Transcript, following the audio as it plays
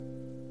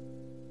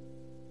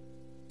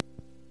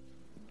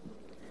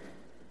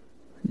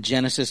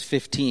Genesis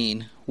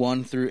 15,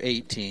 1 through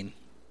 18.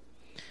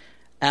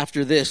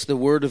 After this, the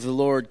word of the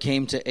Lord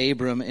came to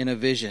Abram in a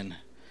vision.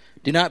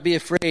 Do not be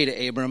afraid,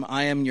 Abram,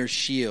 I am your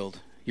shield,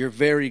 your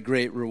very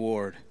great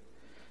reward.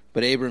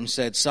 But Abram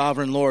said,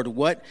 Sovereign Lord,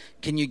 what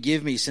can you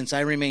give me, since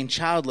I remain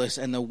childless,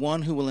 and the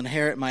one who will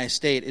inherit my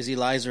estate is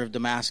Eliezer of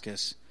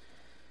Damascus?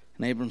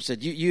 And Abram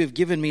said, You have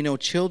given me no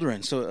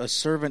children, so a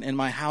servant in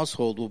my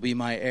household will be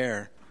my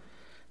heir.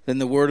 Then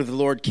the word of the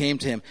Lord came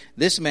to him,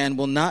 This man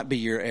will not be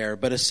your heir,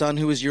 but a son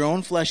who is your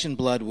own flesh and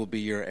blood will be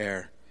your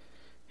heir.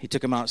 He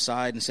took him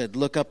outside and said,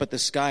 Look up at the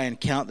sky and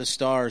count the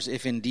stars,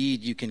 if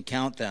indeed you can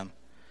count them.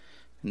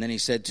 And then he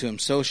said to him,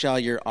 So shall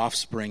your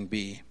offspring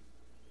be.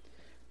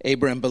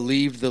 Abram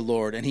believed the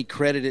Lord, and he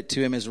credited it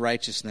to him as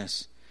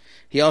righteousness.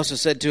 He also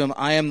said to him,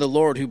 I am the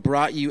Lord who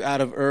brought you out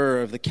of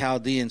Ur of the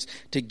Chaldeans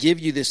to give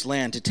you this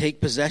land, to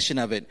take possession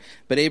of it.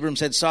 But Abram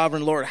said,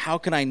 Sovereign Lord, how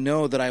can I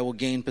know that I will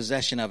gain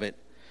possession of it?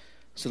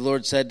 So the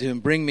Lord said to him,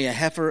 Bring me a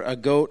heifer, a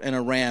goat, and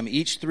a ram,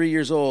 each 3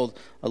 years old,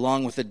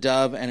 along with a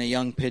dove and a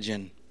young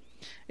pigeon.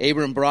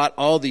 Abram brought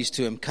all these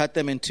to him, cut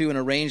them in two, and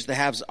arranged the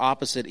halves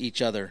opposite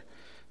each other.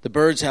 The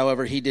birds,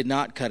 however, he did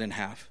not cut in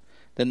half.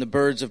 Then the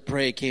birds of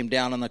prey came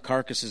down on the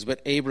carcasses,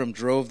 but Abram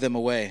drove them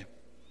away.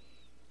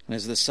 And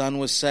as the sun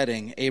was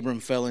setting,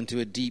 Abram fell into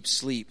a deep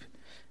sleep,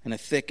 and a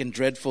thick and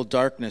dreadful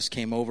darkness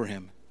came over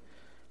him.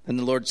 Then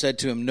the Lord said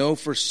to him, Know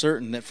for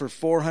certain that for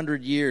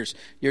 400 years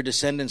your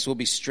descendants will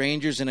be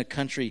strangers in a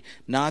country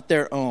not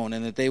their own,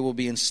 and that they will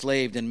be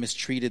enslaved and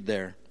mistreated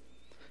there.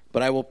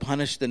 But I will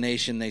punish the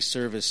nation they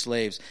serve as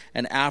slaves,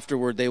 and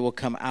afterward they will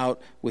come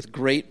out with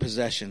great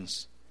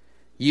possessions.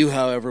 You,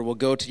 however, will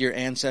go to your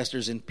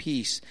ancestors in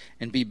peace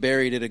and be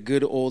buried at a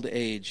good old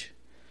age.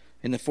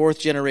 In the 4th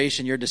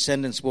generation your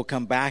descendants will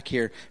come back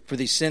here, for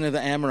the sin of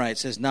the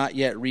Amorites has not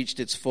yet reached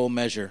its full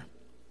measure.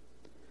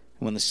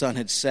 When the sun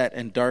had set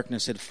and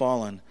darkness had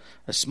fallen,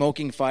 a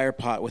smoking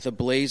firepot with a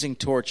blazing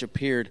torch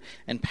appeared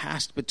and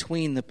passed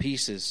between the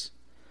pieces.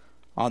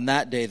 On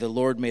that day the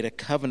Lord made a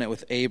covenant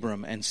with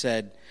Abram and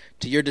said,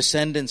 To your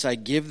descendants I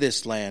give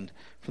this land,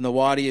 from the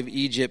Wadi of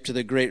Egypt to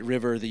the great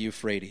river, the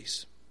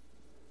Euphrates.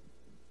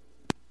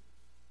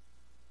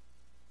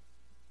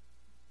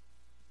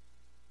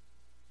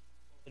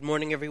 Good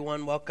morning,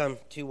 everyone. Welcome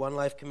to One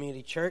Life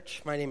Community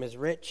Church. My name is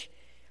Rich.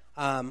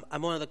 I'm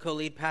one of the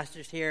co-lead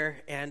pastors here,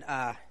 and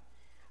I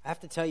have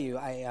to tell you,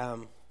 I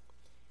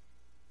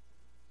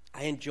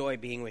enjoy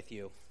being with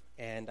you,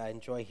 and I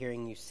enjoy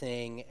hearing you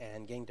sing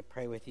and getting to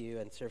pray with you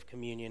and serve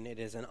communion. It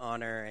is an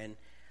honor, and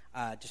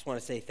I just want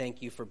to say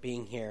thank you for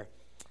being here.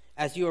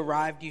 As you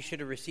arrived, you should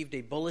have received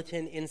a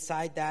bulletin.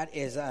 Inside that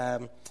is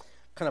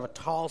kind of a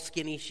tall,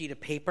 skinny sheet of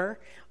paper.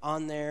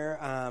 On there,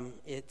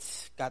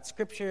 it's got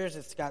scriptures,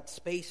 it's got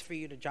space for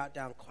you to jot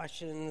down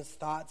questions,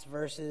 thoughts,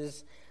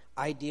 verses,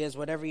 ideas,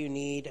 whatever you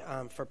need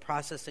for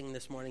processing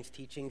this morning's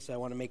teaching. So I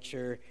want to make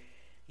sure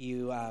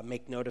you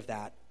make note of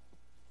that.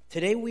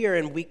 Today we are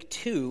in week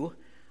 2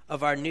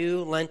 of our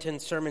new Lenten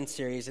sermon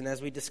series. And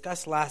as we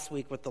discussed last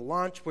week with the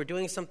launch, we're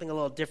doing something a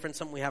little different,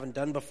 something we haven't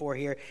done before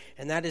here.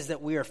 And that is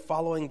that we are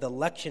following the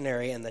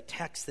lectionary and the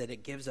text that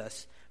it gives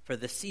us for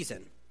this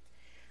season.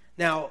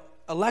 Now,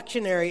 a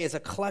lectionary is a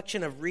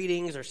collection of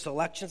readings or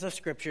selections of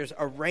scriptures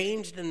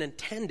arranged and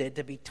intended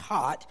to be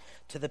taught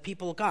to the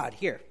people of God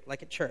here,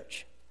 like at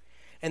church.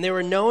 And they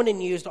were known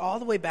and used all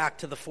the way back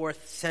to the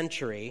 4th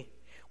century,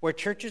 where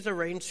churches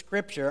arranged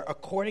scripture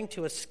according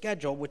to a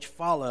schedule which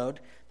followed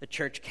the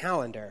church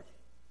calendar.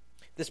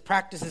 This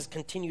practice has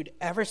continued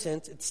ever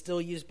since. It's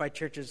still used by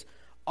churches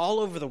all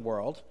over the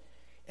world.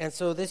 And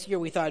so this year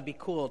we thought it'd be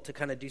cool to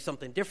kind of do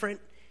something different,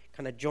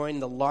 kind of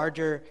join the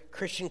larger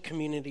Christian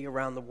community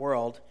around the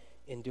world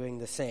in doing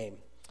the same.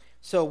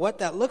 So what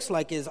that looks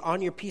like is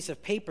on your piece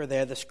of paper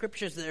there, the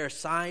scriptures that are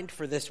assigned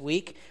for this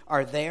week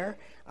are there.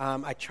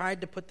 I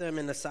tried to put them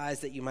in the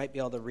size that you might be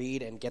able to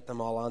read and get them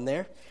all on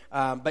there.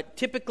 But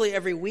typically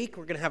every week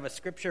we're going to have a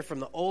scripture from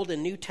the Old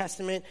and New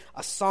Testament,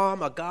 a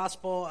psalm, a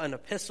gospel, an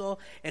epistle,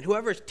 and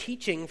whoever's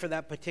teaching for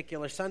that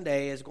particular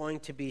Sunday is going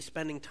to be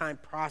spending time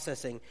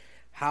processing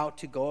how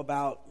to go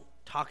about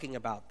talking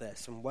about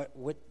this and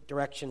what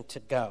direction to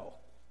go.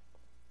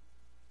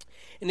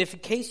 And if in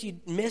case you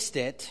missed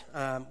it,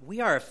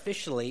 we are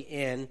officially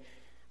in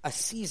a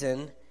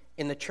season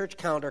in the church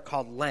calendar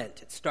called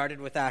Lent. It started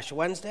with Ash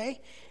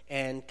Wednesday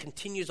and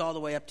continues all the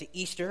way up to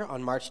Easter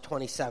on March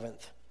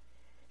 27th.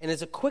 And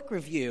as a quick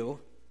review,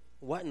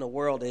 what in the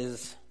world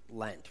is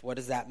Lent? What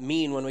does that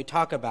mean when we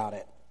talk about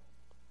it?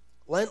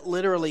 Lent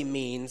literally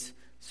means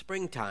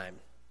springtime.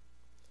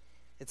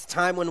 It's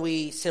time when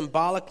we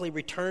symbolically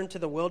return to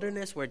the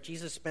wilderness where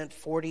Jesus spent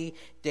 40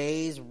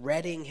 days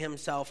readying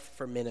himself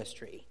for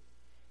ministry.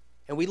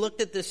 And we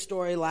looked at this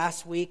story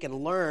last week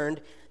and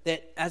learned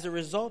that as a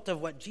result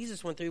of what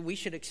Jesus went through, we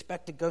should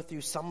expect to go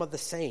through some of the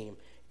same.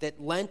 That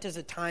Lent is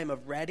a time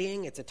of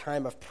readying, it's a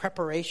time of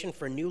preparation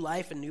for new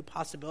life and new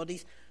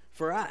possibilities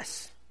for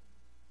us.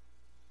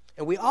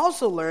 And we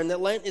also learned that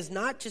Lent is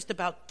not just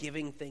about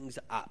giving things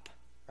up.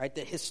 Right?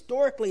 That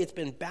historically it's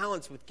been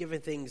balanced with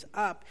giving things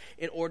up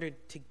in order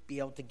to be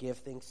able to give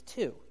things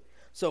too.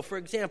 So, for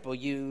example,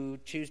 you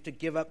choose to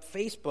give up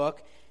Facebook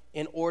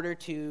in order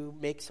to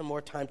make some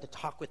more time to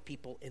talk with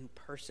people in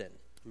person.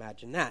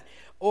 Imagine that.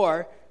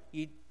 Or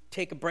you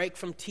take a break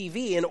from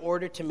TV in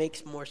order to make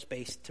some more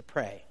space to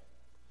pray.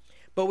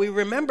 But we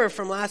remember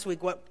from last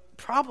week what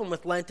problem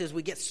with Lent is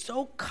we get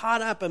so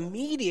caught up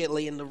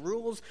immediately in the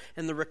rules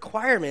and the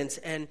requirements,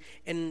 and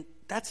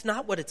that's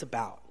not what it's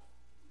about.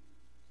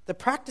 The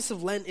practice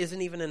of Lent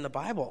isn't even in the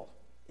Bible.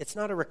 It's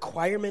not a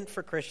requirement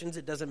for Christians.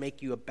 It doesn't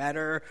make you a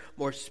better,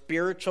 more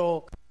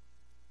spiritual.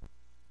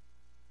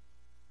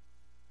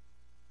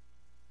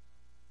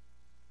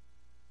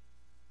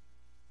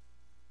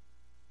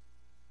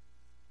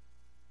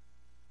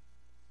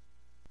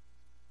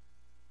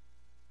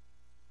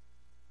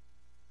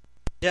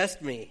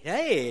 Just me.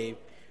 Hey,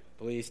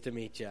 pleased to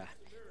meet you.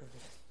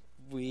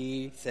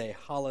 We say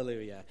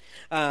hallelujah.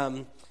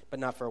 But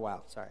not for a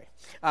while, sorry.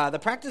 The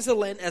practice of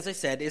Lent, as I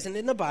said, isn't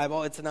in the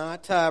Bible. It's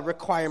not a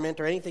requirement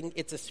or anything.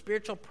 It's a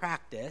spiritual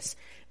practice.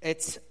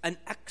 It's an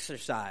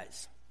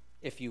exercise,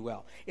 if you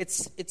will.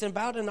 It's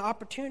about an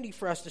opportunity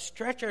for us to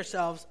stretch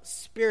ourselves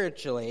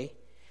spiritually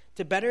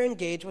to better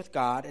engage with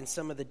God and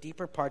some of the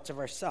deeper parts of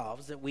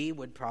ourselves that we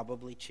would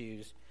probably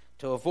choose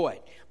to avoid.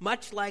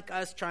 Much like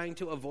us trying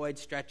to avoid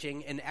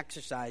stretching and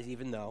exercise,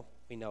 even though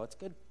we know it's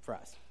good for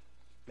us.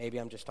 Maybe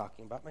I'm just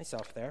talking about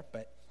myself there,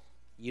 but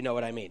you know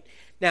what I mean.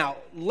 Now,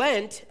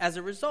 Lent, as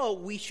a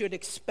result, we should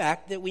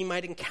expect that we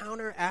might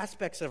encounter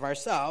aspects of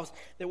ourselves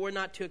that we're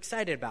not too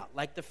excited about,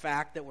 like the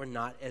fact that we're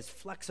not as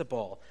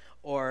flexible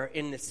or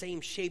in the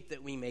same shape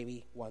that we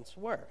maybe once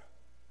were,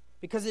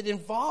 because it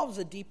involves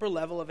a deeper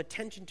level of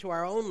attention to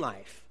our own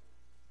life.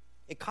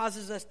 It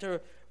causes us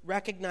to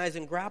recognize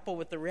and grapple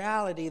with the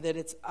reality that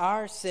it's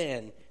our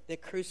sin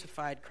that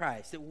crucified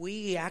Christ, that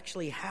we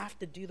actually have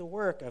to do the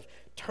work of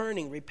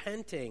turning,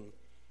 repenting,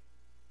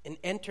 and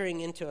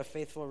entering into a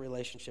faithful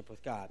relationship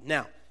with God.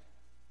 Now,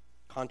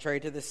 contrary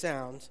to this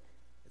sounds,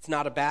 it's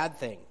not a bad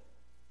thing,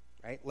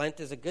 right? Lent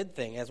is a good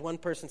thing. As one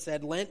person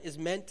said, Lent is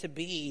meant to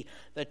be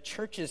the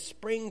church's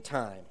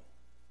springtime,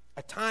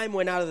 a time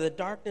when out of the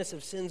darkness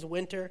of sin's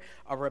winter,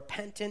 a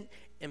repentant,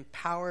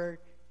 empowered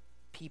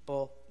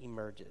people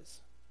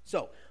emerges.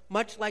 So,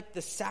 much like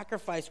the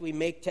sacrifice we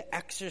make to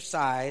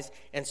exercise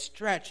and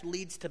stretch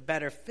leads to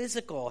better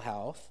physical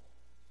health,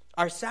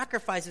 our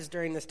sacrifices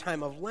during this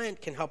time of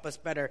Lent can help us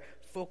better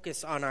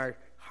focus on our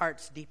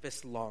heart's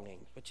deepest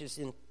longing, which is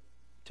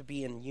to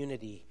be in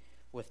unity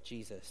with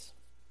Jesus.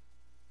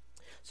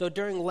 So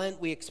during Lent,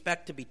 we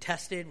expect to be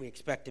tested, we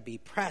expect to be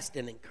pressed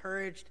and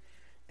encouraged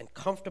and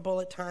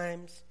comfortable at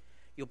times.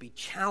 You'll be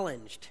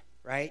challenged,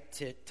 right,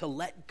 to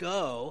let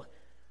go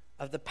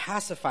of the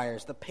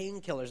pacifiers, the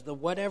painkillers, the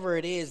whatever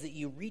it is that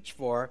you reach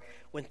for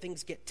when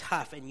things get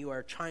tough and you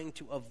are trying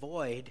to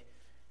avoid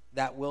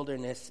that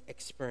wilderness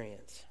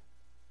experience.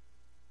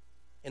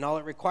 And all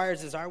it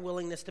requires is our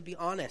willingness to be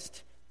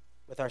honest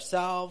with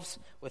ourselves,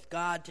 with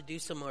God, to do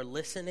some more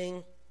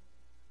listening,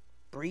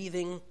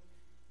 breathing,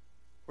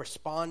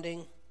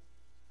 responding,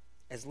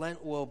 as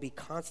Lent will be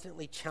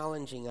constantly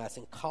challenging us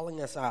and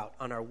calling us out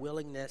on our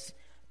willingness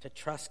to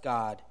trust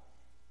God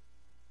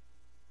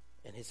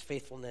and his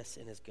faithfulness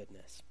and his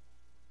goodness.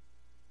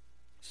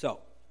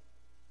 So,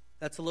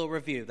 that's a little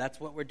review. That's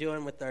what we're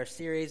doing with our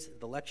series,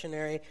 The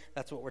Lectionary.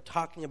 That's what we're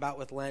talking about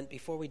with Lent.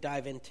 Before we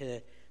dive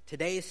into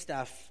today's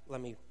stuff,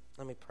 let me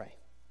pray.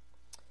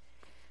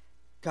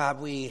 God,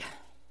 we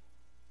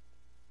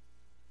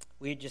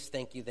just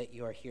thank you that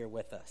you are here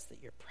with us,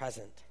 that you're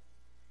present,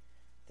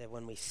 that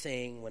when we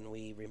sing, when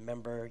we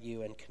remember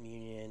you in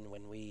communion,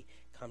 when we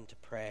come to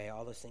pray,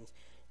 all those things,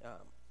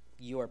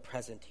 you are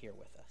present here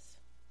with us.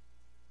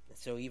 And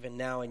so even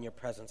now in your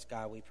presence,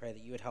 God, we pray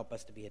that you would help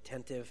us to be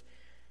attentive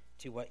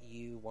to what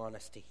you want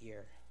us to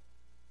hear,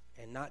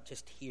 and not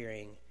just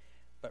hearing,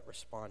 but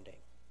responding.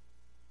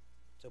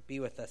 So be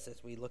with us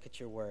as we look at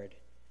your word.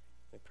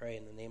 We pray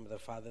in the name of the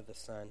Father, the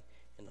Son,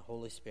 and the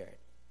Holy Spirit.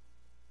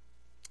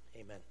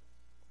 Amen.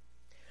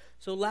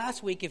 So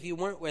last week, if you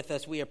weren't with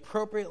us, we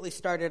appropriately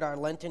started our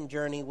Lenten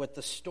journey with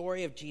the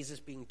story of Jesus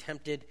being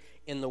tempted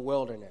in the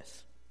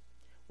wilderness.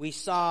 We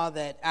saw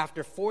that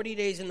after 40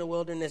 days in the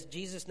wilderness,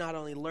 Jesus not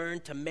only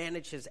learned to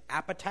manage his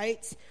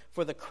appetites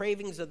for the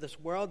cravings of this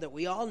world that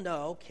we all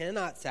know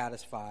cannot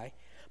satisfy,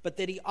 but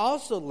that he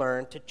also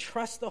learned to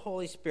trust the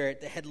Holy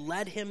Spirit that had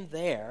led him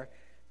there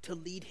to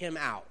lead him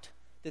out,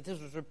 that this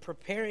was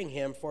preparing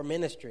him for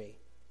ministry.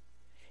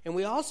 And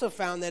we also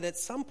found that at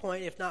some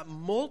point, if not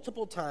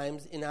multiple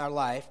times in our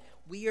life,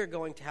 we are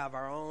going to have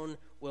our own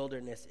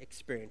wilderness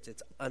experience.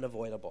 It's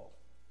unavoidable.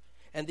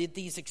 And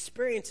these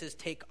experiences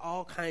take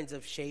all kinds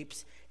of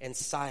shapes and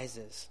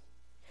sizes.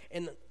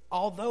 And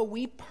although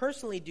we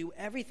personally do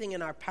everything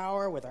in our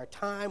power, with our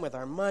time, with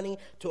our money,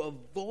 to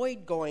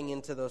avoid going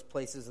into those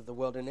places of the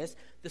wilderness,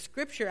 the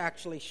scripture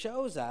actually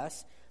shows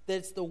us that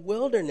it's the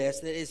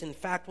wilderness that is in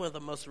fact one of the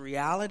most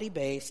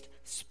reality-based,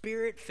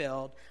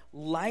 spirit-filled,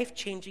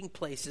 life-changing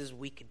places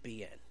we could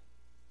be in.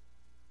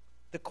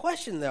 The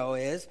question, though,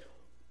 is,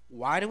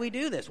 why do we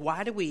do this?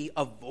 Why do we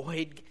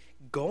avoid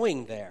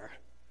going there?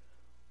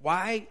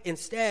 Why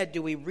instead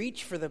do we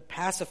reach for the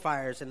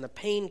pacifiers and the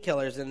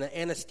painkillers and the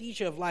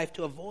anesthesia of life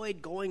to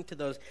avoid going to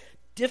those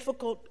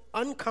difficult,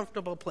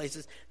 uncomfortable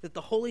places that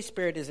the Holy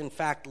Spirit is in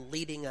fact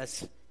leading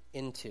us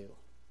into?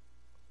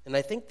 And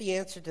I think the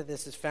answer to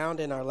this is found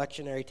in our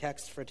lectionary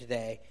text for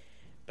today,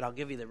 but I'll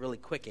give you the really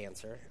quick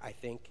answer. I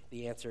think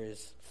the answer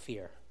is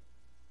fear.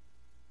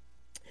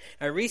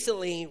 I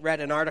recently read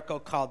an article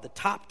called The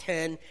Top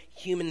 10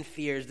 Human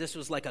Fears. This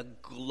was like a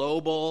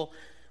global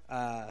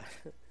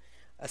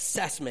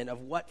assessment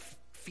of what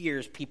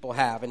fears people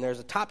have. And there's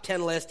a top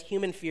 10 list,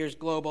 human fears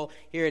global.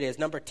 Here it is.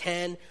 Number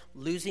 10,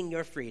 losing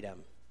your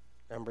freedom.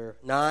 Number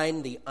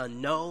 9, the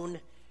unknown.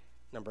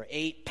 Number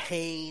 8,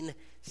 pain.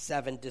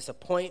 7,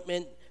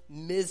 disappointment,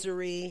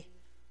 misery,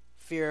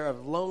 fear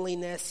of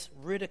loneliness,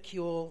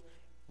 ridicule,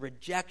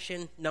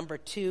 rejection. Number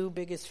 2,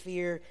 biggest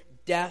fear,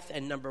 death.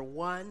 And number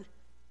 1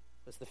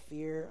 was the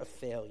fear of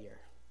failure.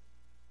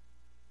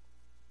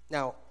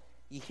 Now,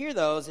 you hear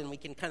those and we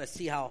can kind of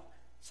see how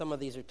some of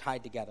these are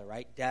tied together,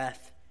 right?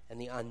 Death and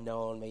the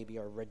unknown, maybe,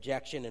 or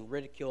rejection and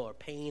ridicule, or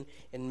pain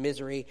and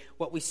misery.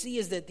 What we see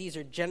is that these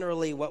are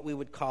generally what we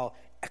would call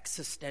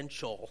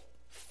existential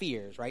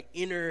fears, right?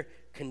 Inner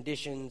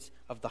conditions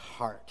of the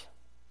heart.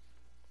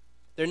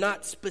 They're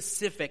not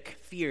specific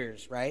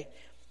fears, right?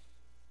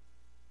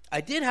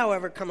 I did,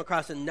 however, come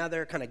across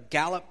another kind of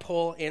Gallup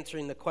poll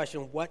answering the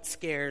question, what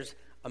scares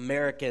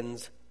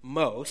Americans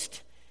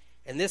most?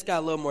 And this got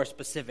a little more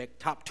specific.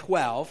 Top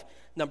 12.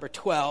 Number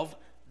 12,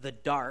 the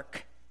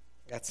dark.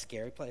 That's a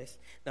scary place.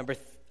 Number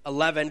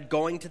 11,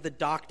 going to the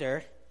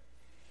doctor.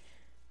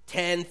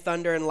 10,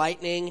 thunder and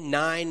lightning.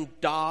 9,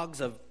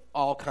 dogs of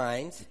all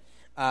kinds.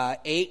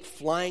 8,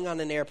 flying on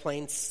an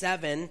airplane.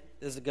 7,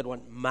 this is a good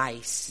one,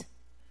 mice.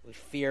 We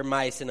fear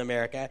mice in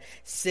America.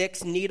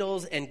 6,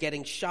 needles and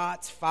getting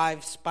shots.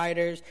 5,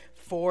 spiders.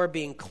 4,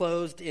 being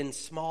closed in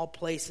small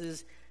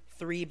places.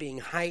 3, being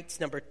heights.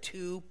 Number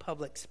 2,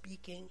 public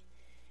speaking.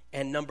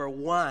 And number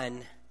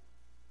 1,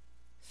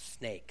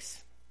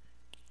 snakes.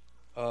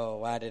 Oh,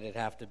 why did it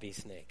have to be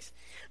snakes?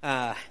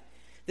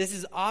 This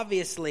is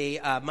obviously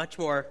a much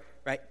more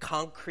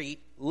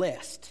concrete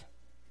list.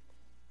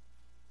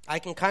 I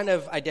can kind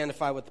of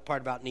identify with the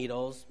part about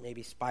needles,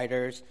 maybe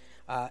spiders.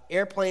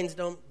 Airplanes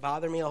don't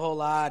bother me a whole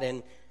lot,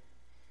 and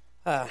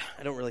I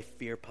don't really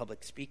fear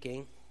public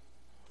speaking.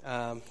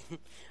 I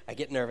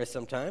get nervous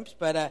sometimes,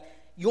 but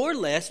your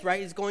list,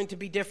 is going to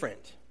be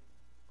different.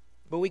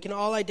 But we can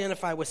all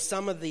identify with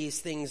some of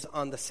these things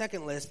on the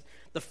second list.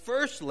 The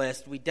first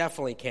list, we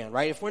definitely can,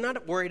 right? If we're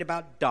not worried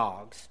about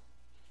dogs,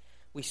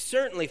 we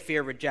certainly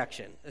fear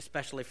rejection,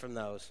 especially from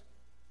those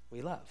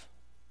we love.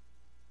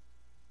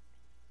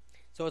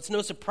 So it's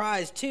no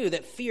surprise, too,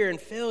 that fear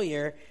and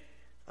failure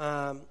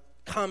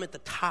come at the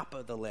top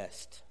of the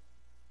list.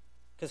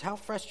 Because how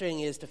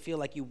frustrating it is to feel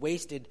like you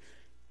wasted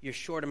your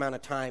short amount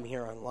of time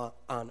here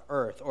on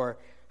earth, or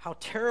how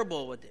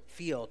terrible would it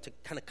feel to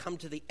kind of come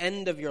to the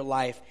end of your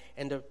life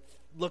and to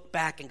look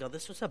back and go,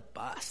 this was a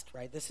bust,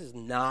 right? This is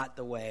not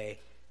the way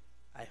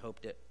I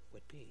hoped it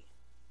would be.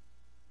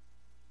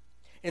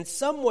 And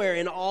somewhere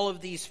in all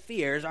of these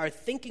fears, our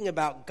thinking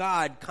about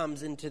God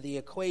comes into the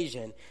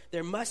equation.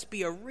 There must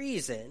be a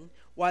reason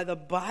why the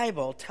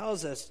Bible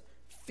tells us,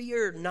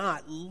 fear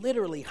not,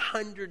 literally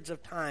hundreds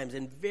of times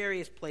in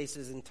various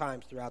places and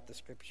times throughout the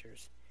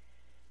Scriptures.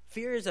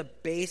 Fear is a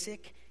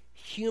basic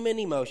human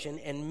emotion,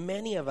 and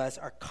many of us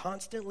are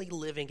constantly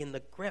living in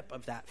the grip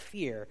of that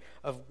fear,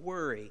 of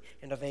worry,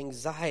 and of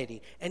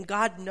anxiety. And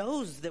God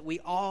knows that we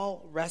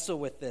all wrestle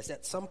with this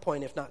at some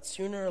point, if not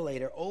sooner or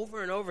later,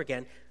 over and over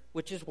again,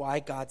 which is why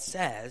God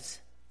says,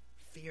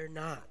 fear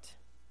not.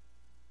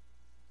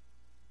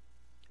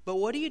 But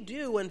what do you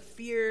do when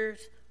fears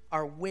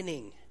are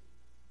winning?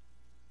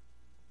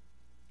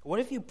 What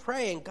if you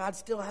pray and God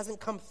still hasn't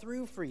come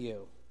through for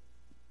you?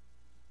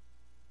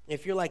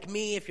 If you're like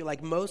me, if you're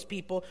like most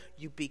people,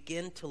 you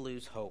begin to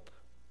lose hope.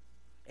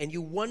 And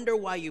you wonder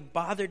why you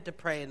bothered to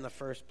pray in the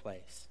first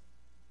place.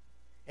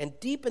 And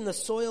deep in the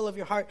soil of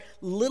your heart,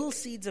 little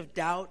seeds of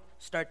doubt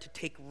start to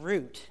take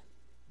root,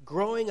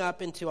 growing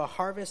up into a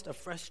harvest of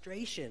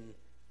frustration,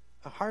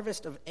 a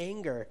harvest of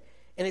anger.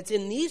 And it's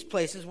in these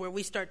places where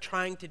we start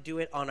trying to do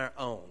it on our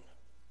own,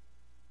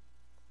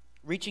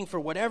 reaching for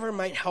whatever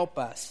might help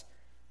us,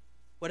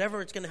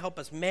 whatever it's going to help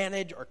us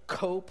manage or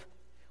cope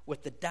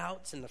with the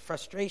doubts and the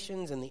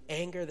frustrations and the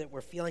anger that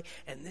we're feeling.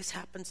 And this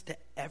happens to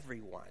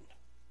everyone.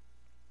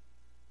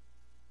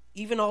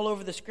 Even all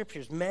over the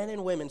Scriptures, men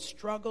and women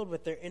struggled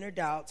with their inner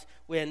doubts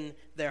when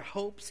their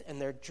hopes and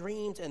their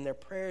dreams and their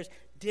prayers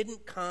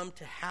didn't come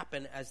to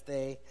happen as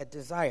they had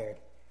desired.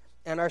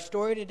 And our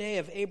story today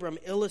of Abram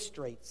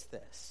illustrates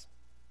this.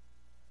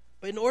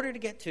 But in order to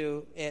get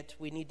to it,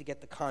 we need to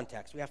get the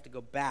context. We have to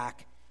go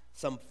back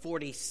some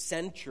 40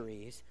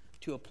 centuries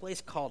to a place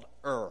called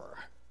Ur.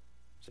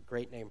 It's a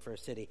great name for a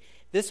city.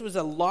 This was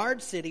a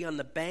large city on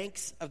the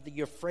banks of the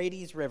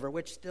Euphrates River,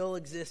 which still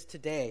exists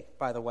today,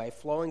 by the way,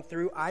 flowing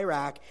through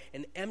Iraq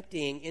and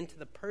emptying into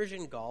the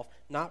Persian Gulf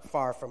not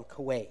far from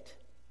Kuwait.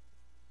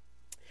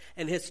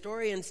 And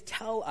historians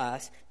tell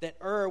us that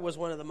Ur was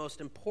one of the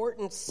most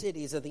important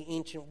cities of the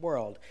ancient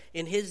world.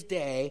 In his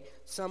day,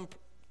 some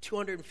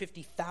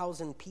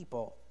 250,000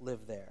 people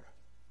lived there.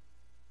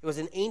 It was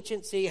an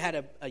ancient city, it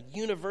had a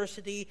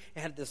university, it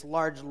had this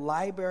large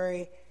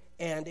library,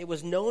 and it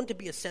was known to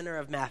be a center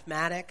of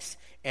mathematics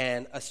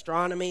and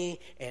astronomy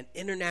and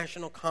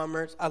international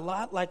commerce, a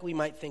lot like we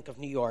might think of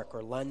New York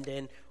or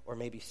London or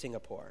maybe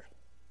Singapore.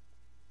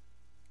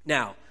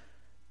 Now,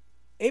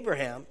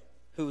 Abraham,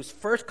 who's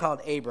first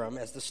called Abram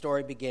as the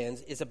story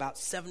begins, is about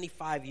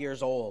 75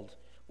 years old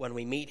when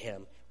we meet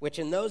him, which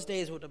in those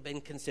days would have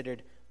been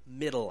considered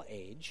middle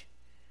age.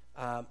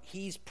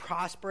 He's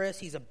prosperous.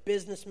 He's a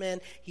businessman.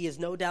 He is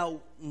no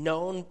doubt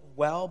known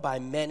well by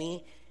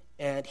many.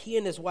 And he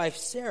and his wife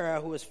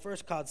Sarah, who is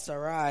first called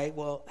Sarai,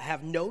 will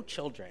have no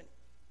children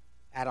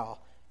at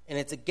all. And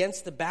it's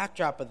against the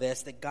backdrop of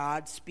this that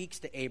God speaks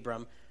to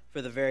Abram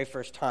for the very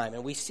first time.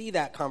 And we see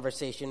that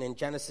conversation in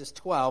Genesis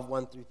 12,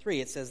 1 through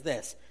 3. It says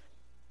this: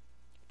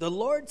 "The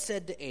Lord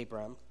said to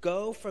Abram,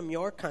 'Go from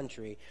your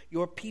country,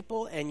 your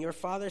people, and your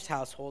father's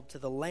household to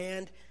the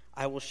land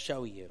I will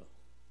show you.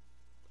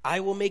 I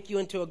will make you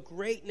into a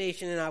great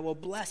nation, and I will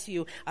bless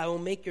you. I will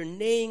make your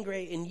name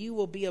great, and you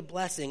will be a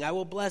blessing. I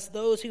will bless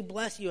those who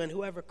bless you, and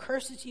whoever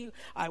curses you,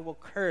 I will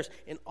curse.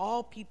 And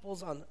all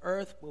peoples on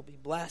earth will be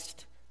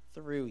blessed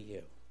through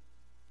you.'"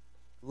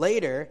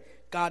 Later,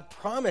 God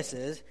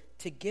promises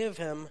to give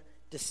him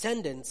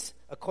descendants,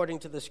 according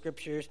to the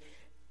scriptures,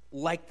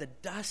 like the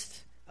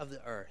dust of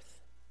the earth.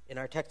 In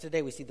our text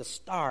today, we see the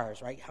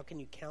stars, right? How can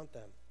you count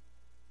them?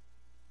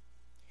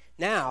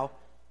 Now,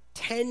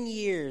 10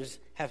 years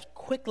have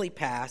quickly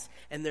passed,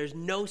 and there's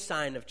no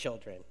sign of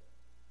children.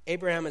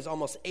 Abraham is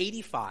almost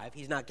 85.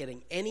 He's not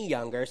getting any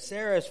younger.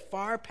 Sarah is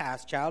far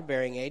past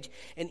childbearing age.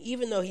 And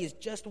even though he's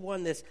just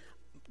won this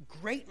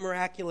great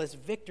miraculous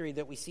victory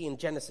that we see in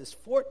Genesis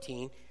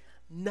 14,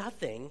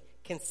 nothing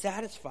can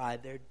satisfy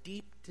their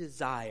deep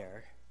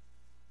desire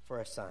for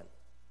a son.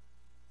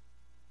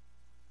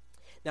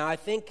 Now, I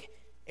think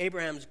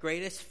Abraham's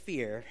greatest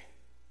fear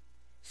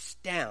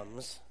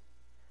stems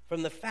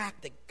from the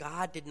fact that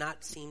God did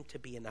not seem to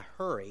be in a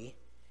hurry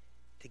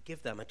to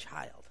give them a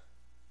child.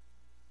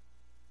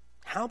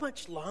 How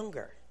much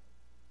longer?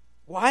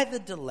 Why the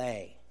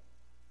delay?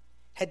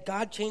 Had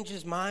God changed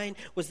his mind?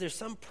 Was there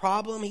some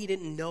problem he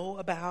didn't know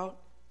about?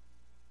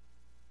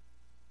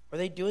 Were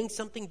they doing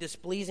something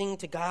displeasing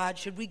to God?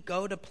 Should we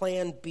go to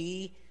plan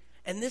B?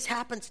 And this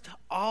happens to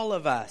all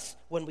of us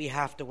when we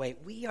have to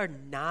wait. We are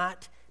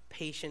not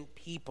patient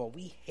people.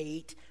 We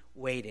hate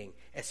waiting,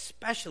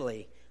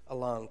 especially a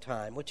long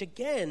time, which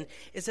again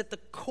is at the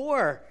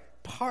core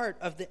part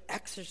of the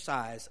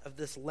exercise of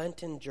this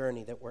Lenten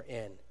journey that we're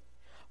in.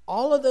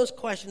 All of those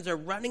questions are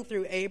running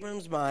through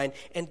Abram's mind,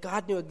 and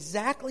God knew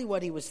exactly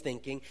what he was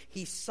thinking.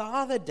 He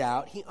saw the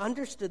doubt. He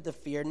understood the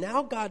fear.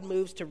 Now God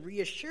moves to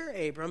reassure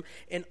Abram,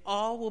 and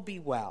all will be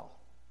well.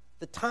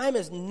 The time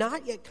has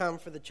not yet come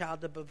for the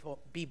child to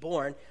be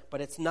born,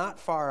 but it's not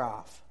far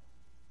off.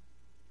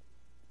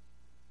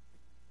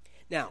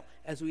 Now,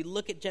 as we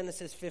look at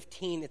Genesis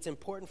 15, it's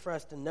important for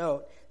us to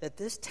note that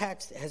this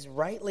text has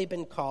rightly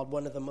been called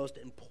one of the most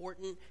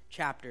important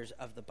chapters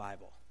of the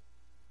Bible.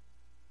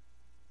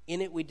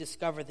 In it, we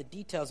discover the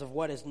details of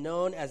what is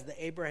known as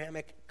the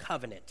Abrahamic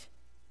covenant,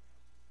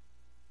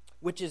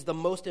 which is the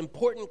most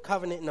important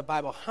covenant in the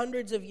Bible.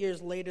 Hundreds of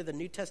years later, the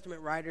New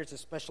Testament writers,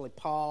 especially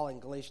Paul in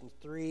Galatians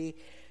 3,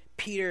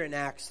 Peter in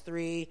Acts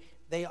 3,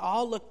 they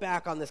all look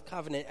back on this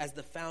covenant as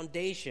the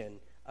foundation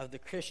of the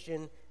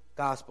Christian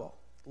gospel.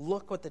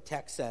 Look what the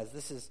text says.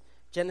 This is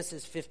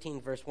Genesis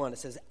 15, verse 1. It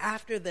says,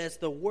 "After this,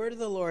 the word of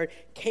the Lord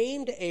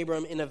came to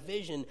Abram in a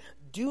vision.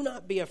 'Do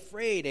not be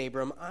afraid,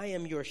 Abram. I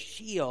am your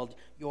shield,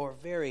 your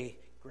very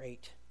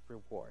great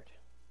reward.'"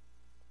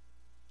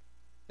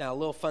 Now, a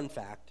little fun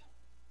fact.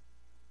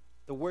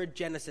 The word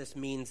Genesis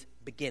means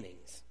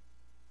beginnings.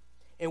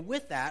 And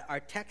with that, our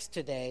text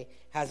today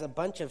has a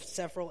bunch of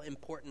several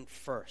important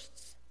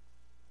firsts.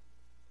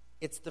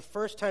 It's the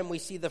first time we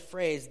see the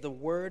phrase, "the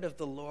word of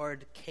the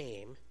Lord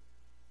came,"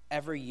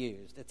 ever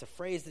used. It's a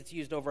phrase that's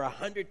used over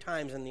 100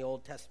 times in the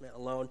Old Testament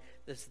alone.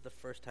 This is the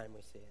first time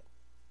we see it.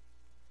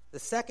 The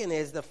second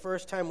is the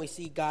first time we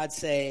see God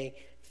say,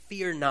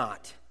 "Fear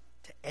not,"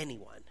 to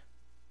anyone.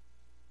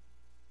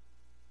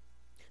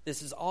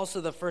 This is also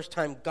the first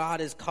time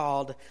God is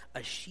called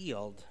a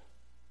shield,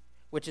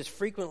 which is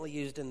frequently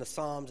used in the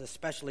Psalms,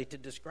 especially to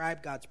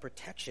describe God's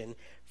protection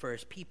for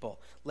his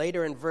people.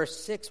 Later in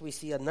verse 6, we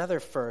see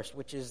another first,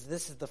 which is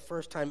this is the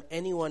first time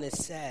anyone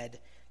is said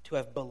to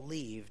have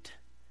believed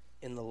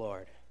in the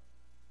Lord.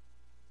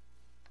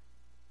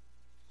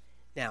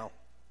 Now,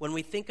 when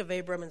we think of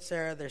Abram and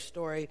Sarah, their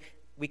story,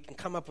 we can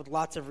come up with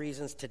lots of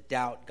reasons to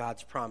doubt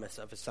God's promise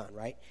of a son,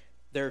 right?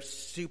 They're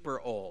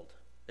super old.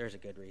 There's a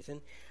good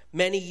reason.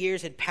 Many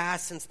years had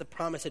passed since the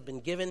promise had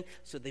been given,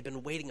 so they've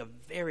been waiting a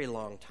very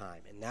long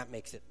time, and that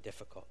makes it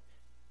difficult.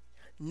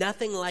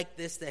 Nothing like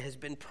this that has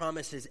been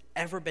promised has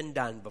ever been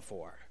done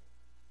before.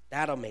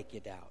 That'll make you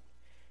doubt.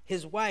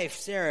 His wife,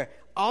 Sarah,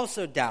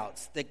 also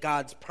doubts that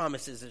God's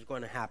promises is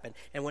going to happen.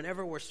 And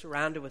whenever we're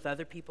surrounded with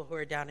other people who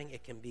are doubting,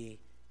 it can be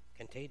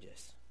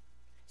contagious.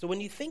 So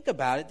when you think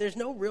about it, there's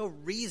no real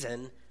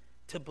reason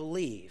to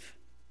believe.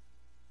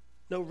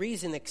 No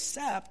reason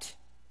except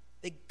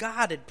that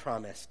God had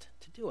promised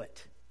to do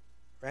it,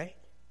 right?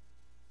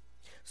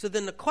 So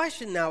then the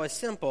question now is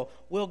simple.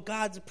 Will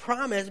God's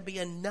promise be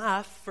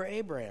enough for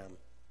Abraham?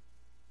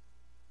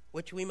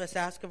 Which we must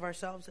ask of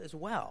ourselves as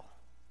well.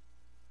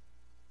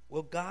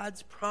 Will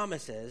God's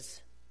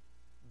promises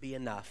be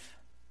enough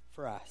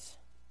for us?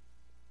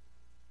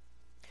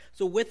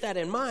 So with that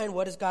in mind,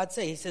 what does God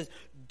say? He says,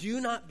 do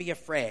not be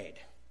afraid.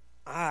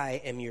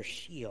 I am your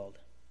shield.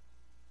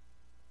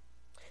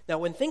 Now,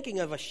 when thinking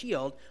of a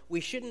shield,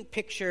 we shouldn't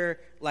picture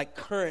like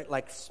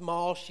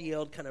small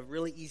shield, kind of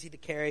really easy to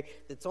carry,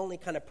 that's only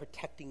kind of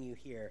protecting you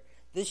here.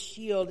 This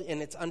shield,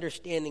 in its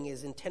understanding,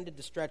 is intended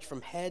to stretch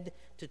from head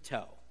to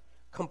toe.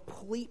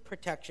 Complete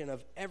protection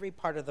of every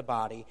part of the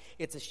body.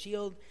 It's a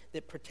shield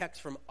that protects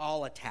from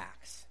all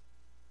attacks.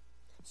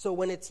 So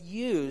when it's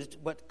used,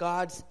 what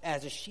God's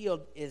as a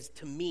shield is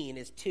to mean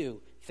is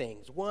two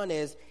things. One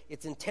is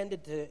it's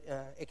intended to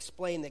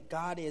explain that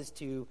God is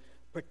to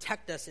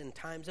protect us in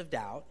times of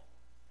doubt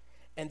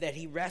and that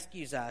he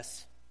rescues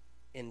us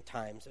in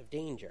times of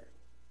danger.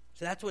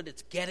 So that's what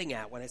it's getting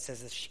at when it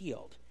says a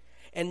shield.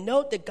 And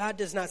note that God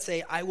does not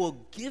say, I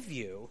will give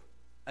you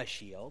a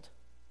shield.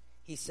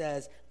 He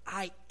says,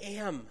 I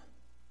am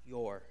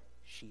your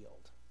shield.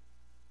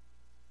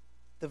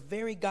 The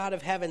very God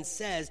of heaven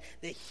says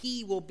that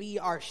he will be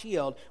our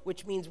shield,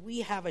 which means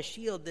we have a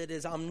shield that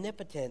is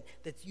omnipotent,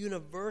 that's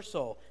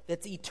universal,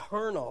 that's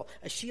eternal,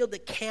 a shield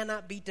that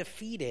cannot be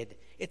defeated.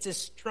 It's as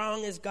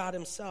strong as God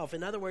himself.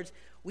 In other words,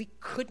 we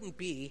couldn't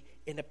be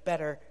in a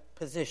better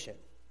position,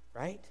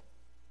 right?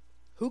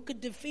 Who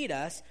could defeat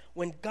us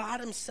when God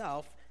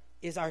himself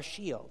is our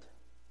shield?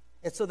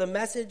 And so the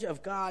message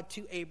of God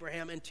to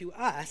Abraham and to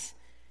us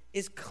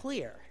is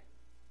clear.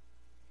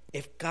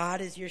 If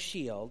God is your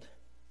shield,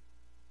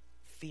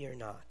 fear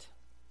not.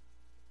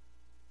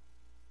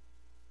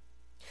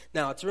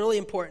 Now, it's really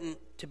important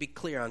to be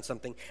clear on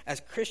something.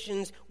 As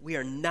Christians, we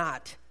are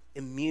not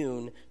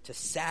immune to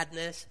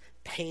sadness,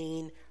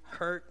 pain,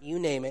 hurt, you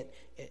name it.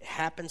 It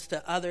happens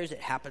to others, it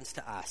happens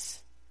to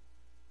us.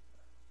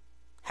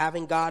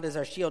 Having God as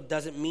our shield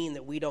doesn't mean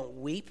that we don't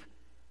weep,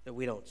 that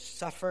we don't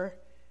suffer.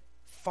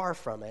 Far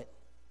from it.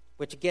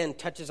 Which again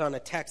touches on a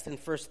text in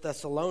 1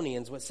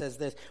 Thessalonians, which says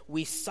this: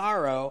 we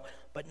sorrow,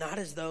 but not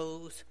as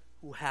those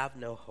who have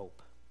no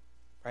hope.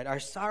 Right? Our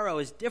sorrow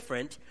is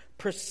different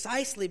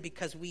precisely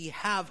because we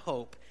have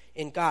hope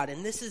in God.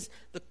 And this is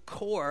the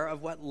core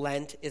of what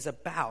Lent is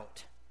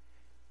about.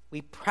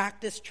 We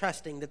practice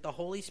trusting that the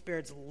Holy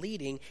Spirit's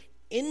leading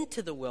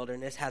into the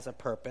wilderness has a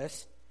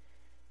purpose,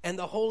 and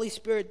the Holy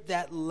Spirit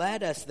that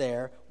led us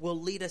there will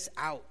lead us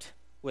out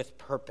with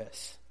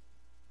purpose.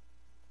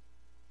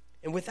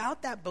 And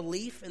without that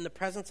belief in the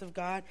presence of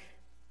God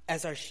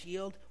as our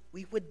shield,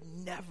 we would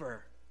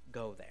never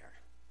go there.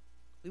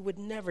 We would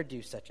never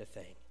do such a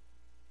thing.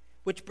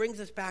 Which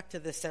brings us back to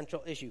the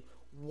central issue.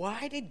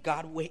 Why did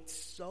God wait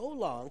so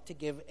long to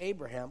give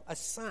Abraham a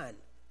son?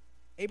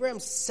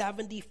 Abraham's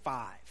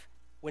 75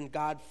 when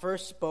God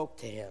first spoke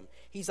to him.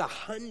 He's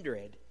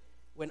 100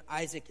 when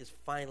Isaac is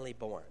finally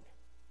born.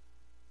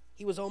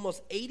 He was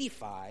almost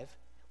 85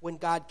 when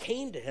God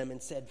came to him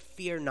and said,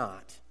 fear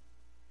not.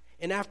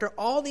 And after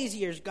all these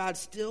years, God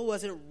still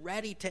wasn't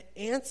ready to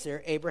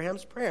answer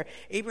Abraham's prayer.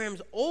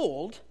 Abraham's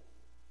old,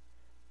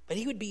 but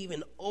he would be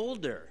even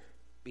older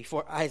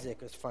before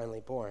Isaac was finally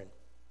born.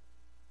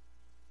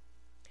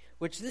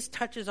 Which this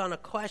touches on a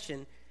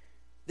question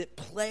that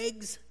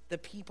plagues the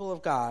people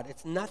of God.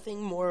 It's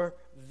nothing more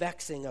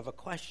vexing of a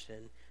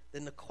question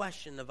than the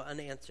question of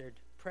unanswered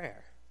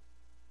prayer.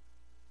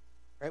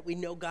 Right? We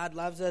know God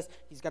loves us.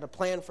 He's got a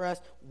plan for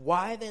us.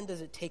 Why then does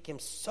it take him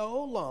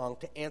so long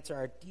to answer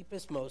our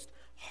deepest, most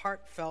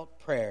heartfelt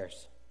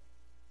prayers?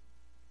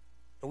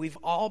 And we've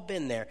all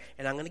been there.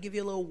 And I'm going to give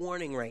you a little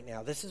warning right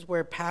now. This is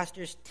where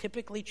pastors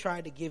typically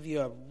try to give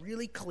you a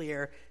really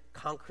clear,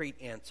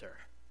 concrete answer.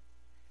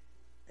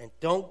 And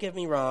don't get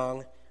me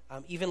wrong.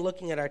 Even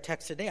looking at our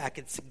text today, I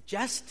could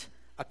suggest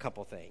a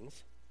couple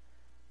things.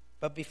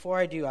 But before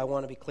I do, I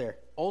want to be clear.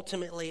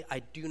 Ultimately, I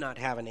do not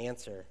have an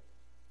answer.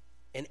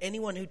 And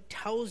anyone who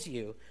tells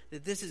you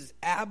that this is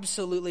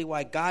absolutely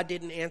why God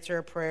didn't answer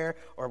a prayer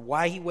or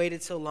why he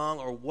waited so long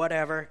or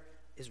whatever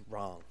is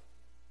wrong.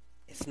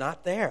 It's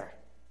not there.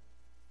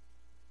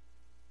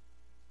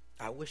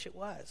 I wish it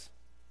was.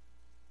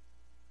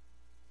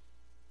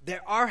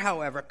 There are,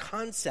 however,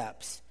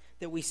 concepts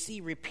that we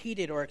see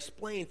repeated or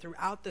explained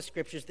throughout the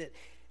scriptures that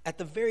at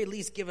the very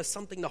least give us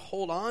something to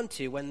hold on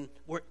to when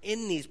we're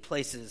in these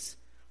places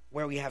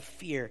where we have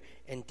fear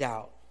and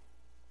doubt.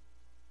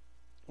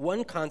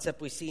 One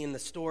concept we see in the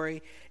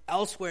story,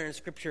 elsewhere in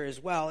Scripture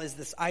as well, is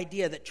this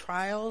idea that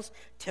trials,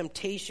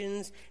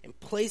 temptations, and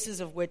places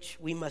of which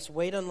we must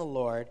wait on the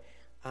Lord,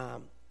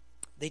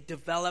 they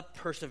develop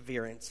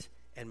perseverance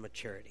and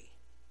maturity.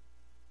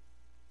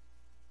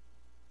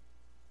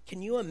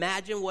 Can you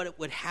imagine what it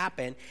would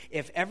happen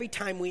if every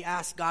time we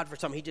asked God for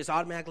something, he just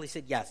automatically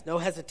said yes, no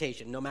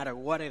hesitation, no matter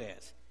what it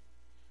is?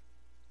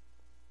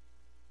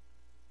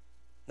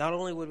 Not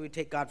only would we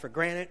take God for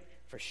granted,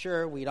 for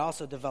sure, we'd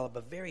also develop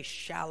a very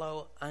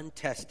shallow,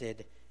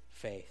 untested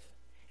faith.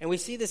 And we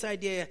see this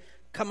idea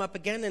come up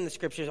again in the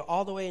scriptures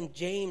all the way in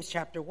James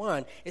chapter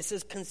 1. It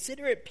says,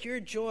 "Consider it pure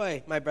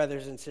joy, my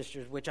brothers and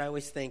sisters," which I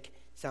always think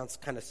sounds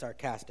kind of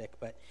sarcastic,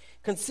 but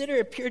 "consider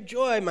it pure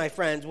joy, my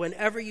friends,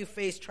 whenever you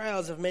face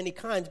trials of many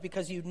kinds,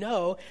 because you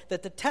know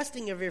that the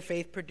testing of your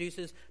faith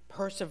produces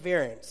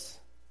perseverance.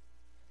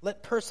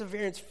 Let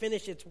perseverance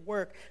finish its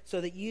work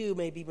so that you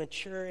may be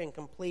mature and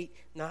complete,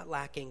 not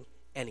lacking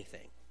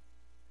anything."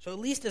 So at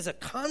least as a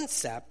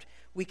concept,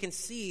 we can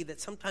see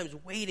that sometimes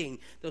waiting,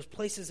 those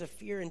places of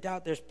fear and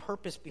doubt, there's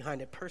purpose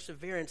behind it.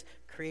 Perseverance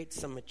creates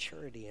some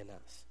maturity in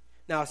us.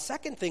 Now, a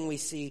second thing we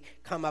see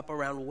come up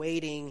around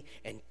waiting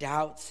and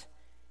doubts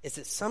is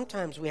that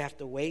sometimes we have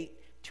to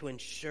wait to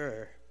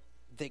ensure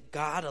that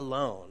God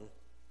alone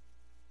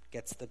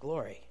gets the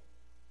glory.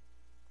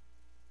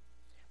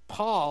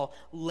 Paul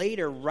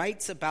later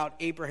writes about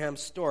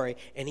Abraham's story,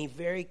 and he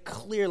very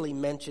clearly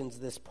mentions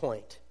this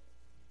point.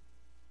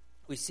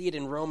 We see it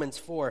in Romans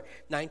 4,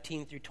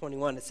 19 through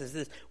 21. It says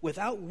this: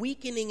 "Without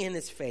weakening in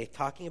his faith,"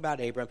 talking about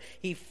Abram,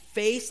 "he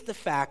faced the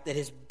fact that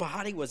his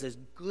body was as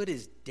good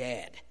as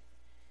dead,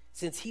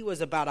 since he was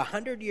about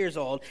 100 years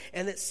old,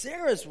 and that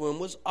Sarah's womb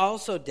was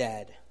also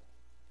dead.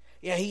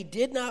 Yet he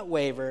did not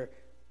waver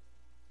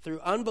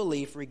through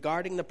unbelief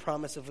regarding the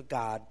promise of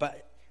God,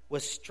 but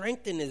was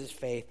strengthened in his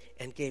faith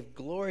and gave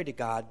glory to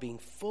God, being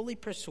fully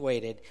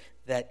persuaded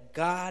that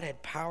God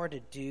had power to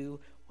do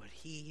what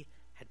he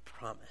had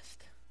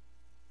promised."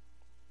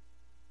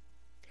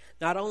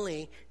 Not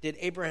only did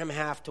Abraham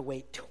have to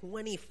wait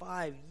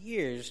 25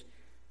 years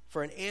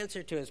for an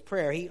answer to his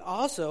prayer, he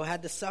also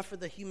had to suffer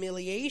the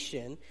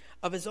humiliation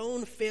of his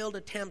own failed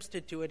attempts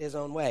to do it his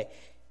own way.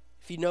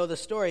 If you know the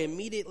story,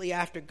 immediately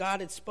after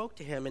God had spoke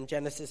to him in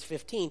Genesis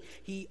 15,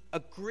 he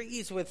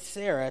agrees with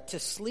Sarah to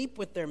sleep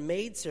with their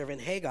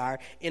maidservant Hagar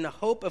in a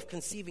hope of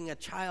conceiving a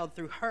child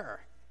through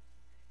her.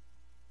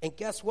 And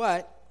guess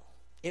what?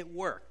 It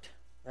worked,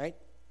 right?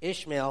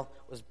 Ishmael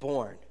was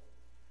born.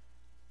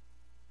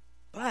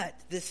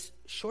 But this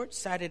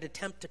short-sighted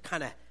attempt to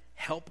kind of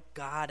help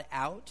God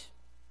out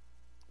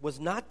was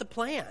not the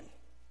plan.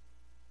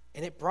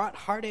 And it brought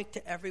heartache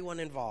to everyone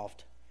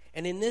involved.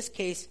 And in this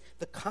case,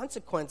 the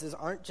consequences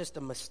aren't just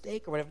a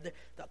mistake or whatever.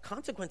 The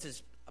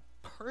consequences, a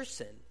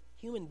person,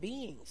 human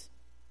beings,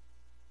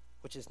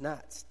 which is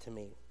nuts to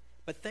me.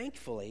 But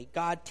thankfully,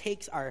 God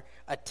takes our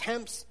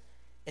attempts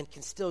and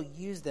can still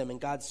use them,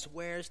 and God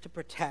swears to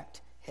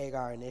protect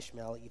Hagar and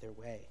Ishmael either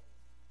way.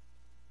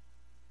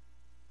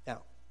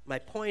 Now, my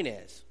point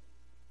is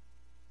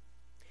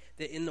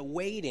that in the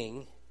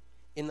waiting,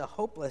 in the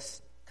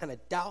hopeless, kind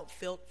of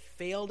doubt-filled,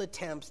 failed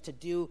attempts to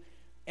do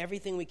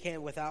everything we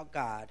can without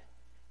God,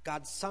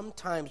 God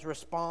sometimes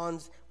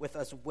responds with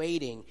us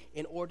waiting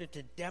in order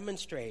to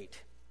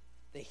demonstrate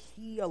that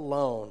he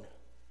alone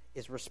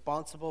is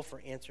responsible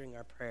for answering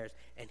our prayers,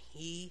 and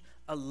he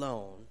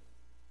alone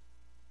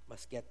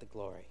must get the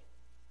glory.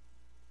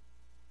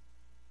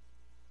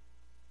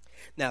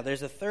 Now,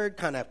 there's a third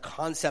kind of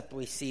concept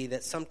we see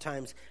that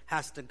sometimes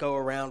has to go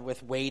around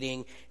with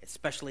waiting,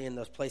 especially in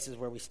those places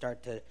where we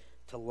start to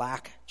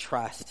lack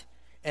trust,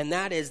 and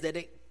that is that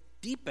it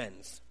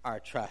deepens our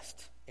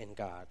trust in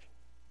God.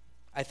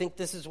 I think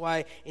this is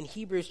why in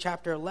Hebrews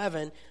chapter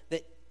 11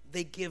 that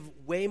they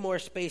give way more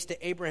space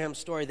to Abraham's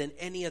story than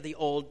any of the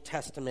Old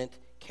Testament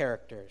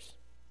characters.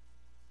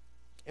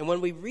 And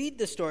when we read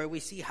the story, we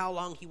see how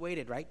long he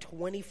waited, right?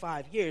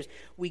 25 years.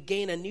 We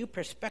gain a new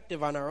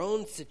perspective on our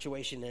own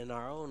situation and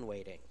our own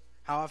waiting.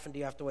 How often do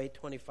you have to wait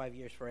 25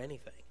 years for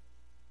anything?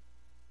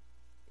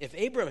 If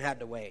Abraham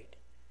had to wait,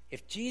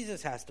 if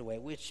Jesus has to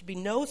wait, it should be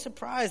no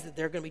surprise that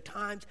there are going to be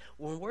times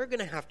when we're going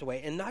to have to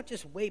wait, and not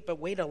just wait, but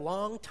wait a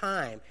long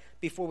time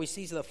before we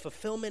see the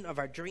fulfillment of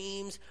our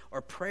dreams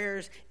or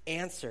prayers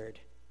answered.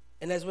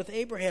 And as with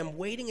Abraham,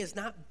 waiting is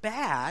not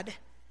bad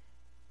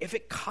if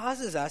it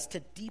causes us to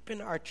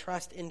deepen our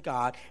trust in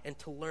God and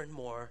to learn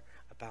more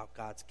about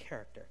God's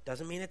character.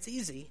 Doesn't mean it's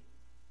easy,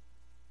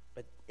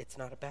 but it's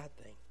not a bad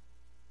thing.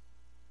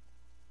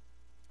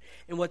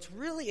 And what's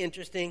really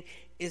interesting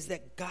is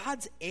that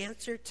God's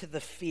answer to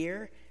the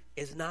fear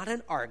is not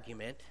an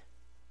argument,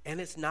 and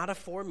it's not a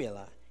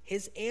formula.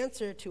 His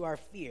answer to our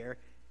fear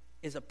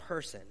is a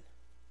person.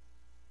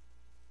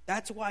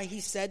 That's why he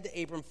said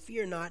to Abram,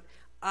 "Fear not,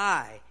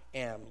 I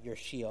am your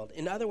shield."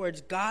 In other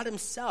words, God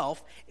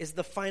himself is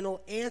the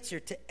final answer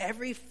to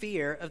every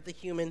fear of the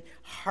human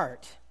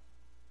heart.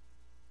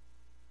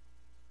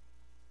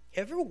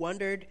 Ever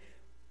wondered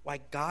why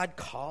God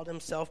called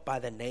himself by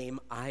the name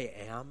I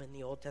am in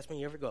the Old Testament?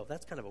 You ever go,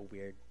 that's kind of a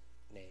weird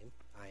name,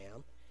 I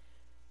am?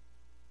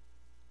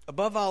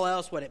 Above all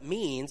else, what it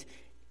means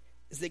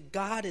is that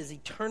God is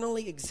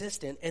eternally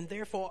existent, and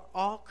therefore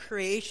all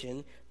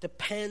creation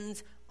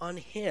depends on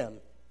him.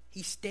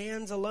 He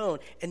stands alone,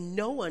 and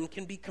no one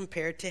can be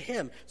compared to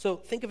him. So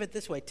think of it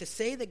this way. To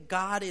say that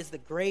God is the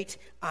great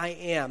I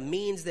am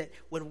means that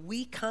when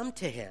we come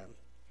to him,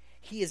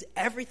 he is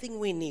everything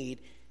we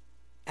need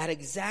at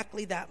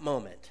exactly that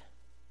moment.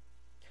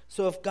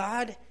 So if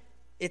God,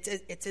 it's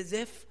as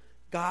if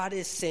God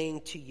is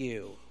saying to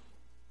you,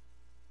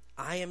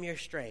 I am your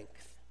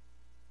strength.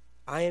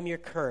 I am your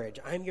courage.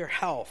 I am your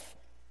health.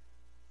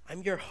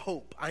 I'm your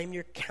hope. I'm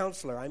your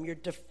counselor. I'm your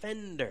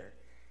defender.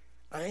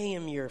 I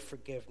am your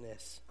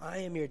forgiveness. I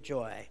am your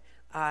joy.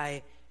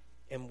 I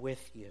am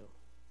with you.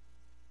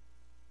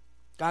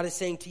 God is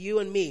saying to you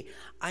and me,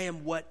 I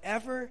am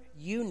whatever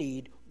you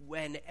need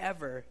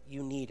whenever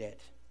you need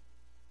it.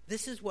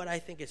 This is what I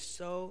think is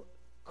so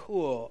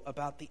cool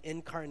about the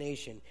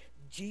incarnation.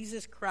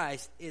 Jesus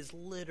Christ is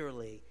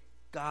literally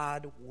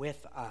God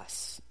with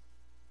us.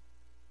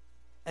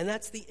 And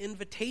that's the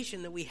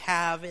invitation that we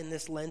have in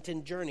this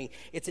Lenten journey.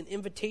 It's an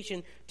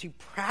invitation to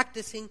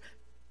practicing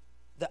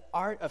the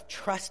art of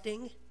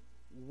trusting,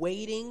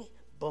 waiting,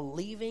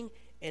 believing,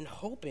 and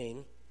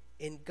hoping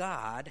in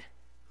God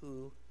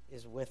who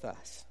is with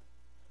us.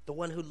 The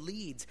one who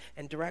leads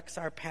and directs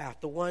our path.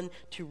 The one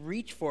to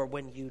reach for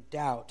when you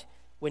doubt,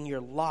 when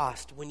you're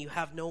lost, when you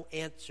have no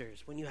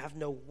answers, when you have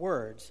no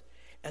words.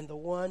 And the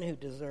one who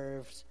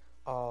deserves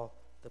all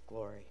the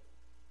glory.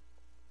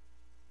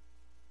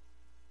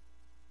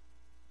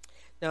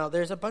 Now,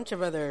 there's a bunch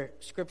of other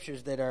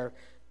scriptures that are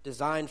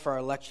designed for our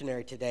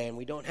lectionary today, and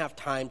we don't have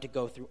time to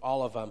go through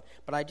all of them.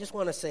 But I just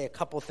want to say a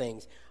couple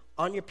things.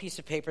 On your piece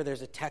of paper,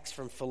 there's a text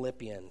from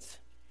Philippians,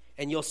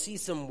 and you'll see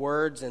some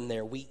words in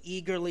there. We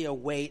eagerly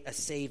await a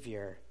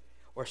Savior,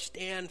 or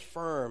stand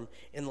firm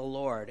in the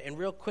Lord. And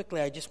real quickly,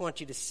 I just want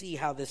you to see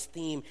how this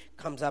theme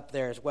comes up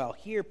there as well.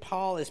 Here,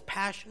 Paul is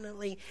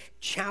passionately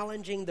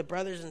challenging the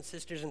brothers and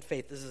sisters in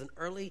faith. This is an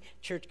early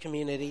church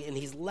community, and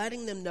he's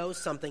letting them know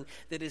something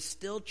that is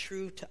still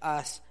true to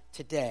us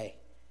today.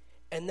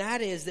 And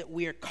that is that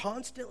we are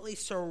constantly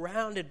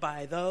surrounded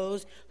by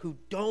those who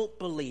don't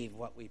believe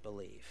what we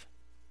believe,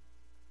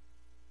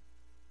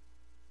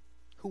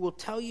 who will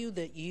tell you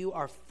that you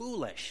are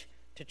foolish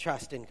to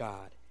trust in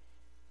God,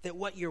 that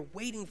what you're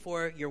waiting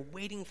for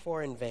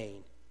in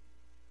vain,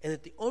 and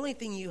that the only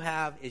thing you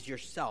have is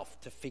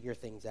yourself to figure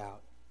things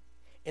out.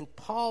 And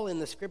Paul in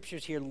the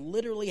scriptures here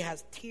literally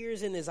has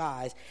tears in his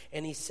eyes,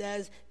 and he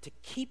says to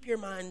keep your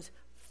minds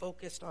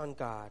focused on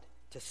God,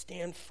 to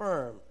stand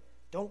firm,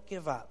 don't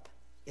give up.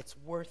 It's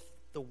worth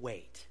the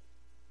wait.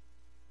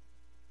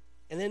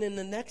 And then in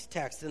the next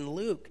text, in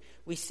Luke,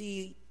 we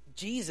see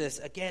Jesus,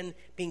 again,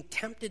 being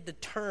tempted to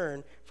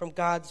turn from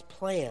God's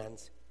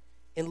plans.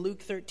 In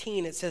Luke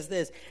 13, it says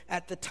this,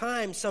 at the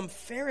time, some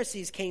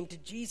Pharisees came to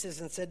Jesus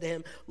and said to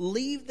him,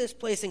 leave this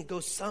place and go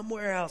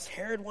somewhere else.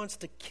 Herod wants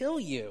to kill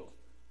you.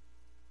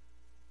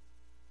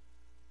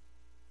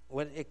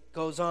 What it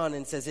goes on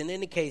and says, in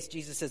any case,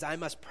 Jesus says, I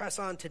must press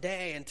on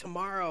today and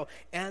tomorrow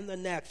and the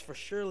next, for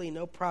surely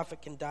no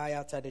prophet can die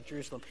outside of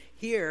Jerusalem.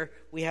 Here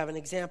we have an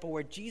example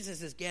where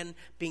Jesus is again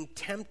being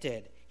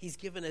tempted. He's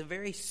given a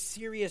very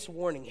serious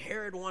warning.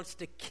 Herod wants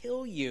to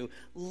kill you.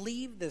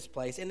 Leave this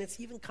place. And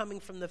it's even coming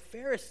from the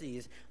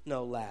Pharisees,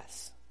 no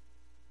less.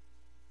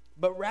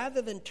 But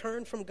rather than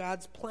turn from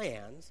God's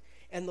plans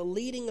and the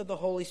leading of the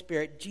Holy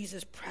Spirit,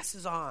 Jesus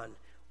presses on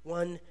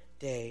one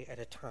day at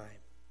a time.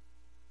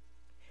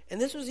 And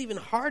this was even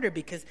harder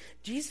because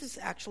Jesus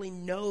actually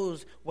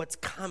knows what's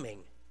coming,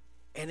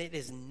 and it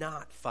is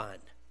not fun.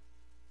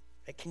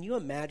 Like, can you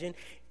imagine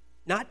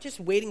not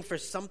just waiting for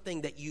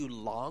something that you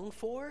long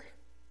for,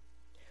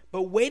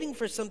 but waiting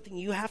for something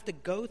you have to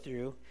go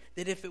through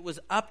that if it was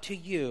up to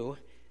you,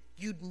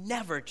 you'd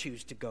never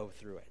choose to go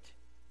through it?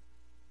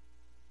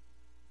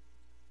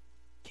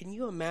 Can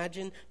you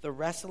imagine the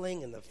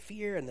wrestling and the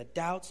fear and the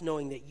doubts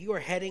knowing that you are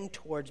heading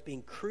towards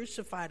being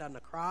crucified on the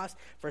cross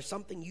for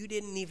something you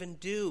didn't even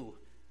do?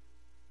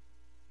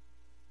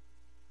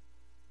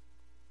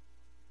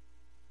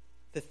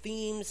 The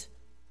themes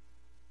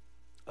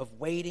of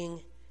waiting,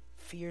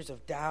 fears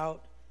of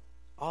doubt,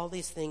 all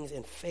these things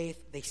in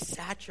faith, they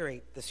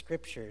saturate the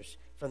scriptures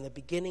from the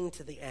beginning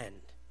to the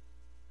end.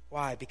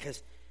 Why?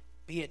 Because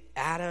be it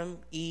Adam,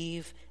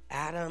 Eve,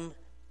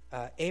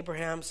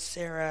 Abraham,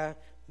 Sarah,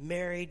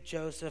 Mary,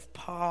 Joseph,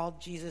 Paul,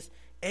 Jesus,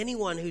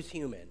 anyone who's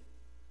human,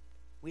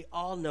 we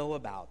all know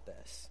about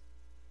this.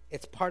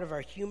 It's part of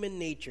our human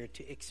nature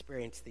to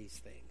experience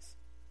these things.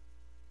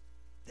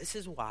 This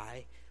is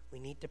why we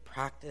need to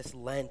practice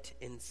Lent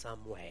in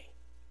some way.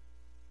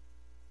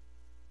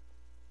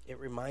 It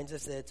reminds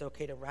us that it's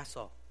okay to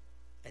wrestle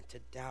and to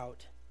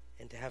doubt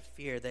and to have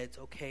fear, that it's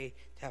okay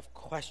to have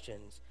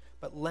questions.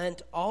 But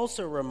Lent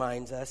also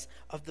reminds us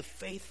of the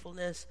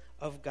faithfulness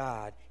of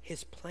God,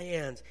 his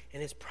plans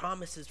and his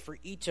promises for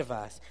each of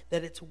us,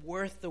 that it's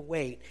worth the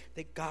wait,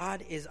 that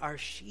God is our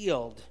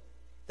shield,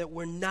 that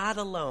we're not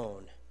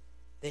alone,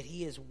 that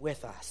he is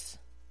with us.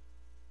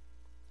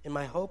 And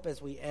my hope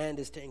as we end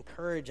is to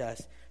encourage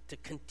us to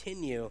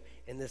continue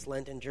in this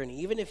Lenten journey.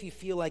 Even if you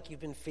feel like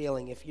you've been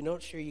failing, if you're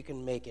not sure you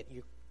can make it,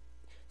 you're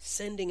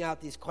sending out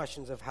these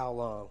questions of how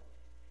long.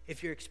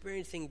 if you're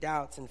experiencing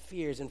doubts and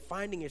fears and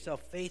finding yourself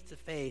face to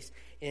face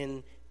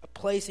in a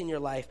place in your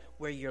life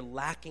where you're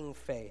lacking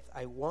faith,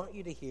 I want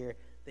you to hear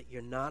that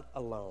you're not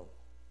alone.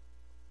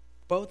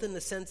 Both in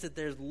the sense that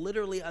there's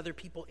literally other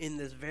people in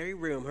this very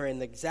room who are in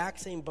the exact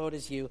same boat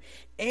as you,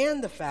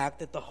 and the fact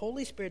that the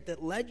Holy Spirit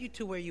that led you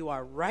to where you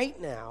are right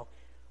now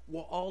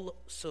will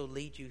also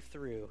lead you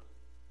through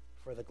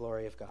for the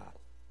glory of God.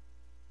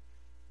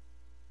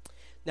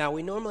 Now,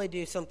 we normally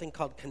do something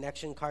called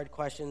connection card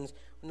questions.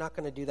 We're not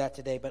going to do that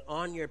today, but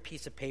on your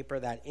piece of paper,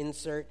 that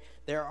insert,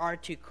 there are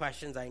 2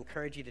 questions. I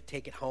encourage you to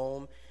take it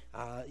home,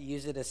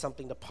 use it as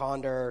something to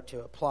ponder, to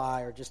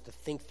apply, or just to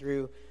think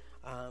through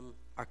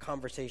our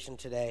conversation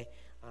today.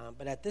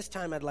 But at this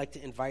time, I'd like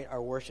to invite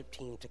our worship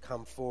team to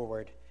come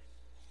forward.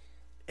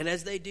 And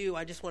as they do,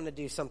 I just want to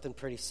do something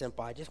pretty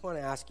simple. I just want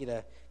to ask you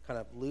to kind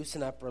of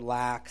loosen up,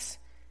 relax,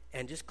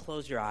 and just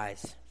close your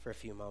eyes for a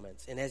few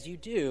moments. And as you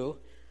do,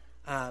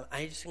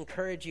 I just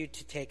encourage you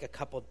to take a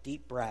couple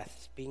deep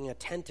breaths, being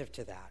attentive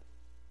to that.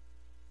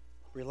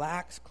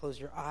 Relax, close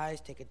your eyes,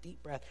 take a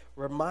deep breath.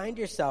 Remind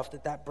yourself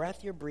that that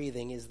breath you're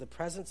breathing is the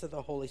presence of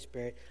the Holy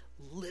Spirit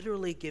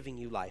literally giving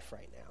you life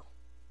right now.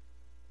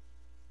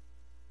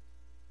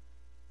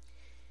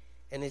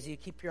 And as you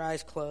keep your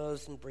eyes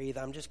closed and breathe,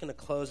 I'm just going to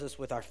close us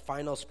with our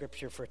final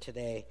scripture for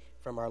today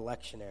from our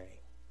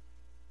lectionary.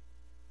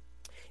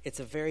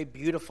 It's a very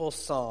beautiful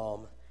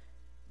psalm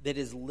that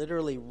is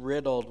literally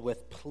riddled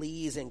with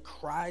pleas and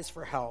cries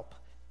for help,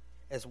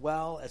 as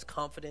well as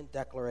confident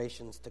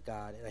declarations to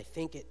God. And I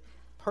think it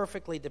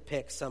perfectly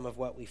depicts some of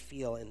what we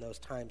feel in those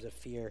times of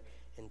fear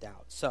and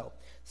doubt. So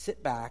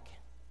sit back,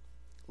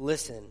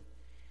 listen,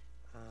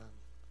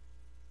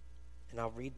 and I'll read